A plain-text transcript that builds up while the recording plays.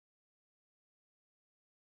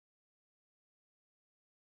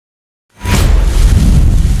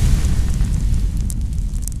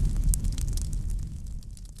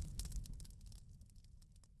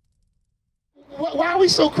we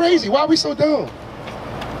so crazy? Why are we so dumb?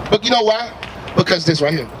 But you know why? Because this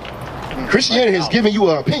right here. Christianity has given you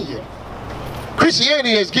an opinion.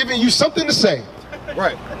 Christianity has given you something to say.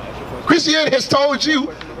 Right. Christianity has told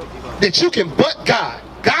you that you can butt God.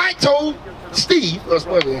 God told Steve,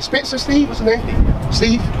 Spencer Steve, what's his name?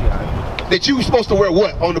 Steve, that you were supposed to wear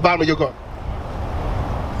what on the bottom of your garment?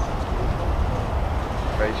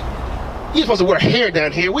 You're supposed to wear hair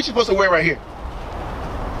down here. What you supposed to wear right here?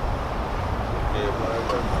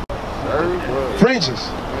 Fringes.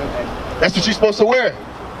 That's what you're supposed to wear.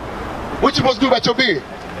 What you supposed to do about your beard?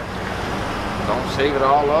 Don't shave it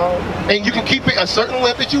all off. And you can keep it a certain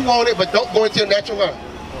length that you want it, but don't go into your natural line.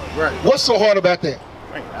 Right. What's so hard about that?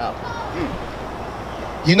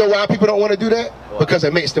 You know why people don't want to do that? Because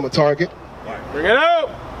it makes them a target. Bring it out.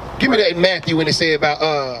 Give me that Matthew when they say about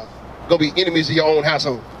gonna be enemies of your own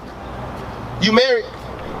household. You married?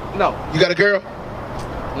 No. You got a girl?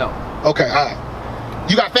 No. Okay, all right.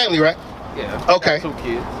 You got family, right? Yeah. Okay. 2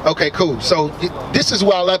 kids. Okay, cool. So this is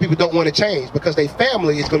why a lot of people don't want to change, because their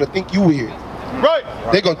family is gonna think you weird. Right.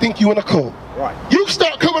 They're gonna think you in a cult. Right. You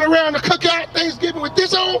start coming around to cook out Thanksgiving with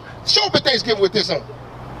this on, show up at Thanksgiving with this on.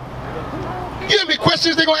 You know how many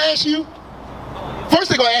questions they're gonna ask you? First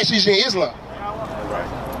they're gonna ask you is you in Islam.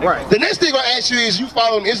 Right. The next thing they're gonna ask you is you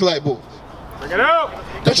following the Israelite boys. Bring it out.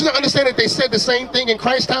 Don't you not understand that they said the same thing in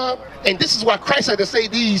Christ's time? And this is why Christ had to say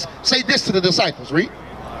this to the disciples. Read.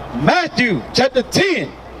 Matthew chapter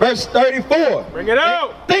 10, verse 34. Bring it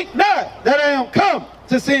out. Think not that I am come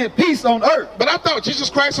to send peace on earth. But I thought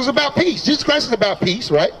Jesus Christ was about peace. Jesus Christ is about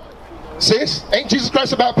peace, right? Sis, ain't Jesus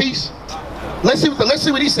Christ about peace? Let's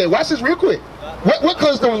see what he said. Watch this real quick. What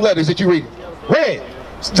colors those letters that you read? Red.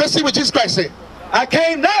 Let's see what Jesus Christ said. I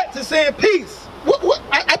came not to send peace.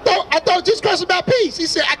 I thought Jesus Christ was about peace. He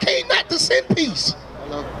said, I came not to send peace.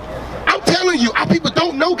 I'm telling you, our people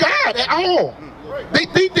don't know God at all. They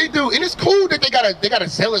think they do, and it's cool that they got a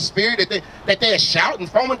zealous spirit that they're shouting,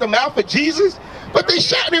 foaming the mouth for Jesus, but they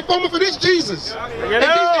shouting and foaming for this Jesus.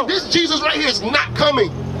 And this Jesus right here is not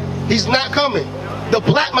coming. He's not coming. The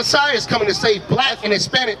black Messiah is coming to save black and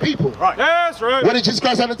Hispanic people. Right. That's right. What did Jesus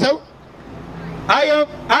Christ have to tell?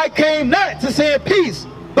 I came not to send peace,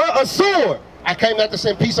 but a sword. I came not to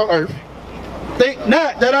send peace on earth. Think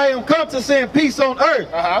not that I am come to send peace on earth.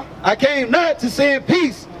 I came not to send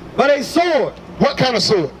peace, but a sword. What kind of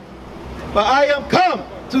sword? But I am come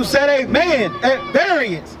to set a man at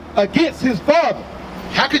variance against his father.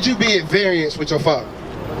 How could you be at variance with your father?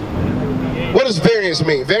 What does variance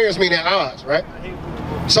mean? Variance mean at odds, right?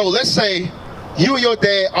 So let's say you and your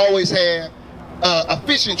dad always had a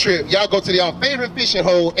fishing trip. Y'all go to your favorite fishing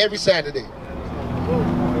hole every Saturday.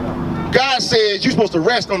 God says you're supposed to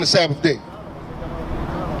rest on the Sabbath day.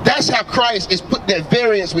 That's how Christ is putting that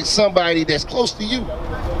variance with somebody that's close to you.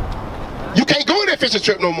 You can't go on that fishing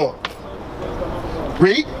trip no more.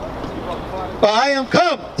 Read. But I am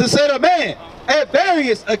come to set a man at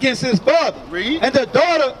variance against his father. Read. And the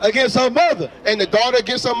daughter against her mother. And the daughter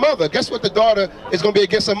against her mother. Guess what the daughter is going to be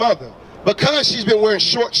against her mother? Because she's been wearing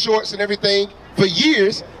short shorts and everything for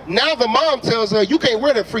years, now the mom tells her, you can't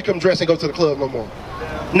wear that freakum dress and go to the club no more.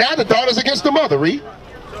 Now the daughter's against the mother. Read.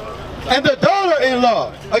 And the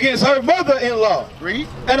daughter-in-law against her mother-in-law. Read.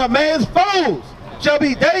 And a man's foes shall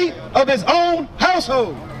be they of his own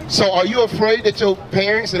household. So are you afraid that your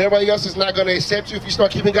parents and everybody else is not going to accept you if you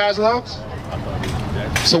start keeping God's laws?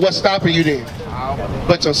 So what's stopping you then?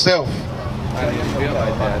 But yourself. I didn't feel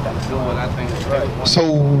like that. I do what I think is right.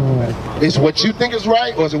 So is what you think is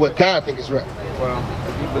right, or is it what God think is right? Well,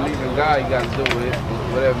 if you believe in God, you got to do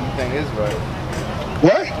whatever you think is right.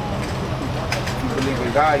 What? If you believe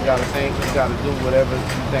in God, you got to do whatever you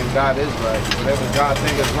think God is right. Whatever God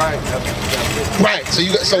think is right, that's what you got to do. Right.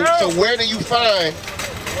 So where do you find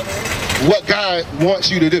what God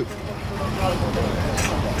wants you to do?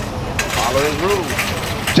 Follow his rules.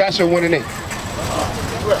 Joshua 1 and 8.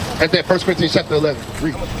 At that 1 Corinthians chapter 11.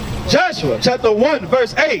 Read. Joshua chapter 1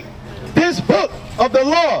 verse 8. This book of the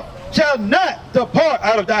law shall not depart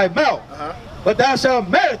out of thy mouth, but thou shalt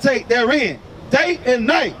meditate therein day and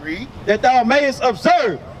night. Read. That thou mayest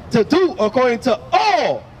observe to do according to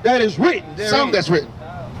all that is written therein. Some that's written.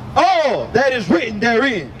 All that is written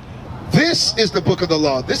therein. This is the book of the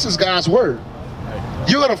law. This is God's word.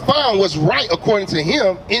 You're going to find what's right according to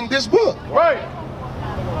him in this book. Right.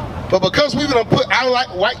 But because we're going to put our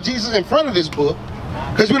white Jesus in front of this book,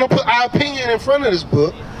 because we're going to put our opinion in front of this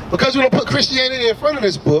book, because we're going to put Christianity in front of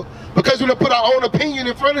this book, because we're going to put our own opinion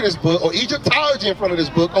in front of this book, or Egyptology in front of this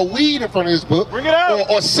book, or weed in front of this book, bring it out.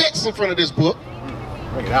 Or sex in front of this book.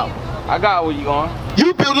 Bring it out. I got where you going.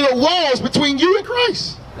 You building the walls between you and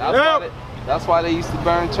Christ. That's why they used to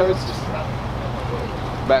burn churches.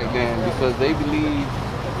 back then because they believe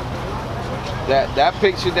that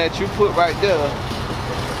picture that you put right there,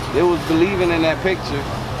 they was believing in that picture.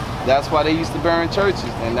 That's why they used to burn churches,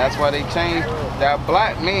 and that's why they changed that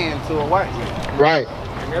black man to a white man. Right.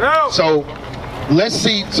 So let's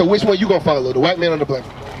see. So which one you gonna follow? The white man or the black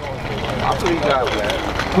man? I believe God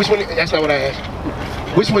black. Which one? That's not what I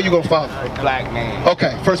asked. Which one you gonna follow? Black man.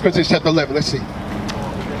 Okay. 1 Corinthians chapter 11. Let's see.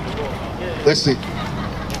 Let's see.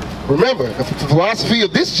 Remember, the philosophy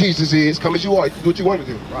of this Jesus is, come as you are, you can do what you want to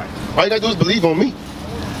do. Right. All you gotta do is believe on me.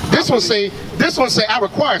 This one say, I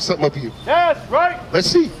require something of you. Yes, right. Let's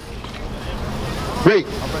see. Read.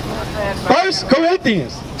 1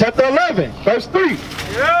 Corinthians chapter 11, verse 3.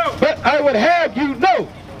 Yeah. But I would have you know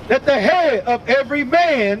that the head of every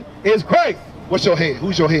man is Christ. What's your head?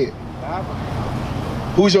 Who's your head?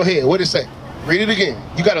 Who's your head? What did it say? Read it again.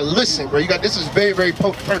 You gotta listen, bro. This is very, very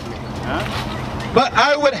pertinent. But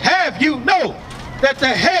I would have you know that the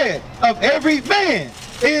head of every man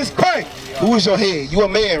is Christ. Who is your head? You a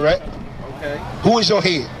man, right? Okay. Who is your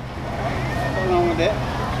head? Hold on with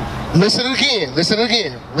that. Listen again. Listen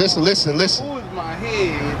again. Listen. Who is my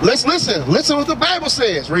head? Let's listen. Listen what the Bible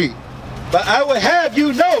says. Read. But I would have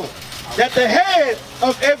you know that the head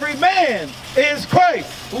of every man is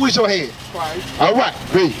Christ. Who is your head? Christ. All right.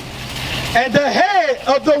 Read. And the head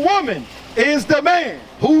of the woman is the man.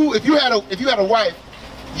 Who, if you had a wife,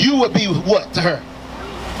 you would be what to her?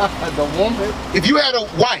 The woman. If you had a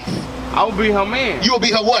wife, I would be her man. you would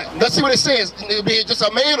be her what? Let's see what it says. It would be just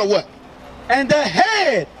a man or what? And the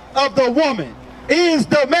head of the woman is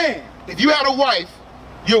the man. If you had a wife,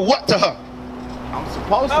 you're what to her? I'm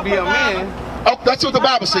supposed to be a man. Oh, that's what the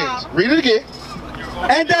Bible says. Read it again.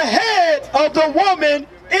 And the head of the woman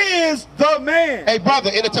is the man. Hey,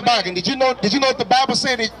 brother, in the toboggan, did you know that the Bible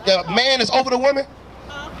said that the man is over the woman?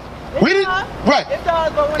 Read it. Right. It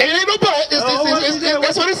does, but when It ain't no but.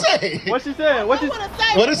 That's what it says. What she said? What she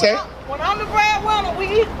said? What it say? When I'm the breadwinner,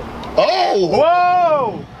 we eat. Oh.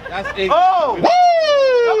 Whoa! That's it. Oh! Woo!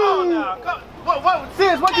 Come on now. What?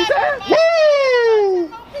 Sis, what you said? Woo!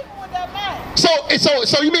 People with that man.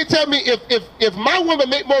 So you mean tell me if my woman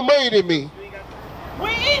make more money than me,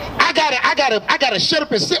 We eat. I gotta shut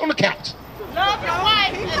up and sit on the couch. Love your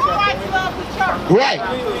wife. Your wife loves the church. Right.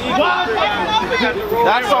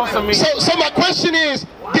 That's awesome. Me. So my question is,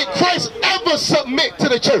 did Christ ever submit to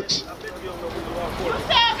the church? You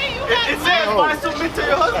tell me you got It says why submit to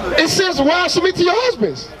your husband. It says, why submit to your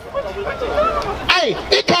husbands? Hey,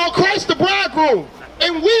 it called Christ the bridegroom,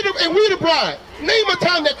 and we the bride. Name a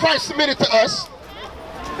time that Christ submitted to us.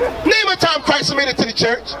 Name a time Christ submitted to the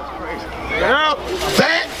church. Yeah.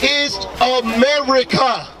 That is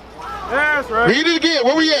America. That's right. Read it again.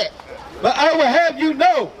 Where we at? But I will have you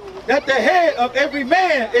know that the head of every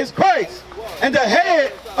man is Christ, and the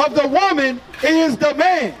head of the woman is the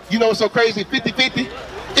man. You know what's so crazy? 50-50.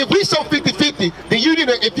 If we so 50-50, then you need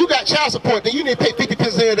to, if you got child support, then you need to pay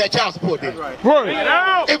 50% of that child support then. Right.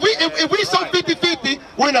 If we so 50-50,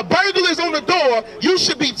 when a burglar is on the door, you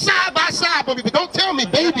should be side by side with me. But don't tell me,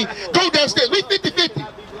 baby, go downstairs. We 50-50.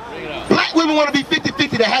 Black women want to be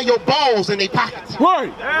 50-50 to have your balls in their pockets.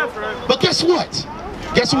 Right. That's right. But guess what?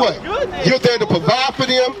 Guess what? You're there to provide for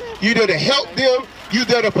them. You're there to help them. You're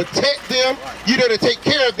there to protect them. You're there to take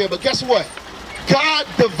care of them. But guess what? God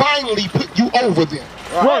divinely put you over them.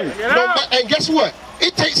 Right. And guess what?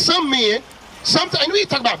 It takes some men, sometimes, and we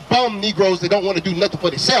talk about bum Negroes that don't want to do nothing for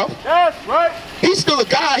themselves. That's right. He's still a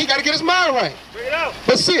guy. He got to get his mind right. Bring it out.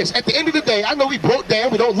 But sis, at the end of the day, I know we broke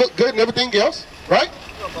down. We don't look good and everything else, right?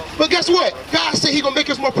 But guess what? God said He's going to make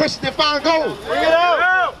us more precious than fine gold. Bring it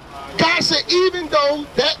out. God said even though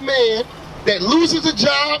that man that loses a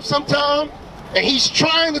job sometime and he's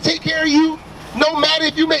trying to take care of you, no matter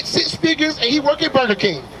if you make 6 figures and he work at Burger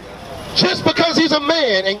King, just because he's a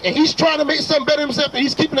man and he's trying to make something better himself and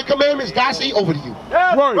he's keeping the commandments, God said He over to you.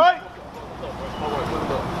 That's right.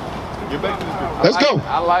 Let's go.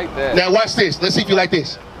 I like that. Now watch this. Let's see if you like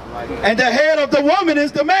this. And the head of the woman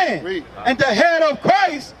is the man. Read. And the head of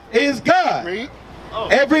Christ is God. Read.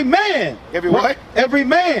 Every man. Every what? Every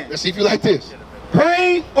man. Let's see if you like this.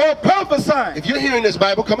 Praying or prophesying. If you're hearing this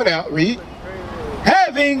Bible coming out, read.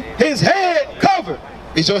 Having his head covered.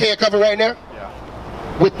 Is your head covered right now?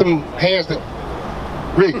 With them hands that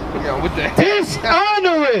read. Yeah, with that.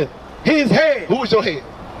 Dishonoreth his head. Who is your head?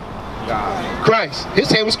 God. Christ.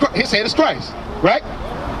 His head is Christ, right?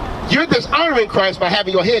 You're dishonoring Christ by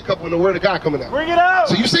having your head covered when the word of God coming out. Bring it out.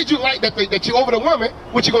 So you said you like that you over the woman.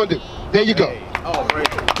 What you gonna do? There you go. Oh,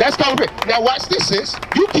 right. That's called prayer. Now watch this, sis.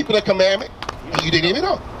 You keeping a commandment and you didn't even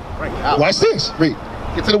know. Watch this. Read.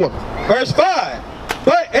 Get to the woman. Verse 5.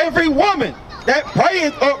 But every woman that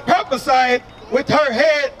prayeth or prophesieth with her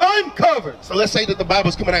head uncovered. So let's say that the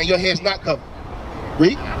Bible's coming out and your head's not covered.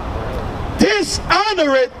 Read.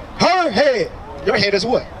 Dishonoreth her head. Your head is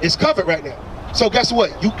what? It's covered right now. So guess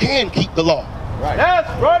what? You can keep the law. Right. That's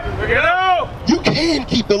right. Bring it out. You can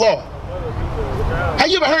keep the law. Have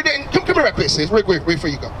you ever heard that? Come here right quick, sis. Wait before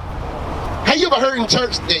you go. Have you ever heard in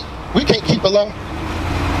church that we can't keep the law?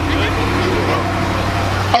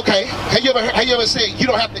 Okay. Have you ever said you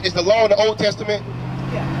don't have to? Is the law in the Old Testament?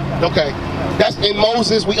 Okay. That's in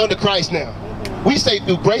Moses. We under Christ now. We say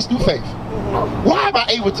through grace, through faith. Why am I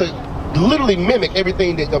able to literally mimic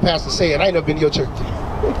everything that the pastor said? I ain't never been to your church.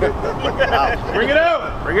 Bring it out. Bring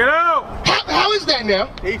it out. How is that now?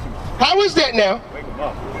 How is that now?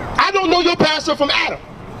 I don't know your pastor from Adam.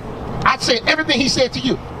 I said everything he said to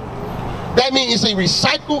you. That means it's a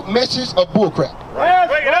recycled message of bullcrap.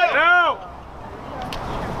 Bring it out.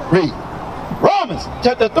 Read. Romans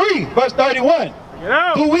chapter 3, verse 31.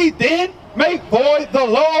 Do we then make void the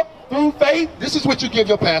law through faith? This is what you give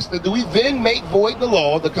your pastor. Do we then make void the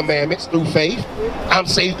law, the commandments, through faith? I'm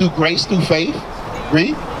saved through grace, through faith.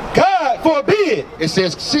 Read. God forbid. It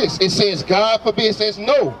says, sis, it says God forbid. It says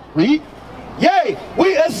no. Read. Yea,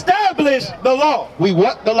 we establish the law. We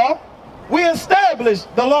what? The law? We establish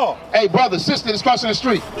the law. Hey, brother, sister that's crossing the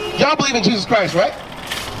street. Y'all believe in Jesus Christ, right?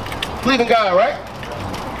 Believe in God, right?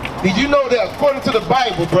 Did you know that according to the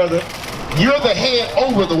Bible, brother, you're the head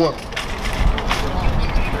over the woman?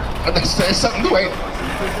 That's something new, ain't it?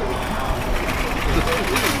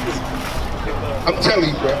 I'm telling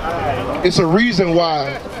you, bro. It's a reason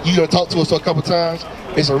why you done talked to us a couple times.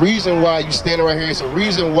 It's a reason why you standing right here. It's a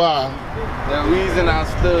reason why. The reason I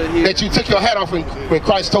stood here. That you took your hat off when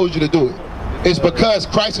Christ told you to do it. It's because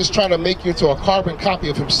Christ is trying to make you into a carbon copy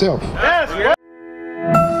of himself. Yes, yes.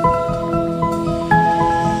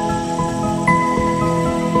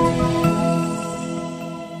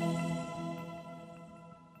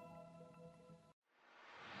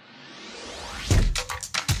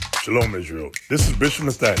 Shalom, Israel. This is Bishop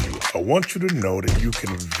Nathaniel. I want you to know that you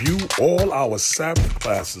can view all our Sabbath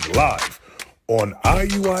classes live on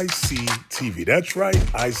IUIC TV. That's right,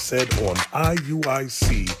 I said on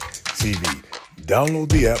IUIC TV. Download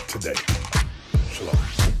the app today. Shalom.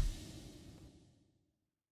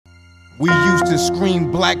 We used to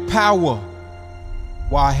scream Black Power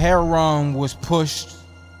while Heron was pushed.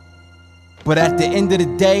 But at the end of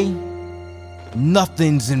the day,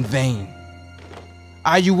 nothing's in vain.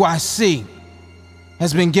 IUIC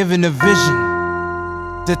has been given a vision.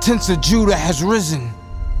 The tents of Judah has risen.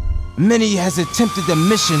 Many has attempted the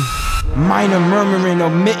mission. Minor murmuring,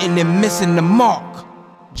 omitting, and missing the mark.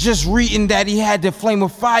 Just reading that he had the flame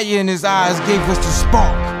of fire in his eyes gave us the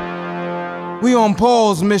spark. We on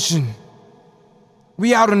Paul's mission.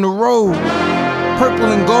 We out on the road. Purple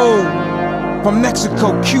and gold. From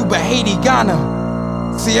Mexico, Cuba, Haiti,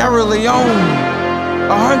 Ghana, Sierra Leone.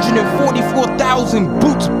 144,000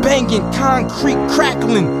 boots banging, concrete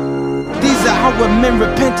crackling. These are our men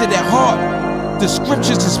repented at heart. The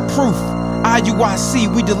scriptures is proof.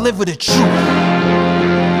 IUIC, we deliver the truth.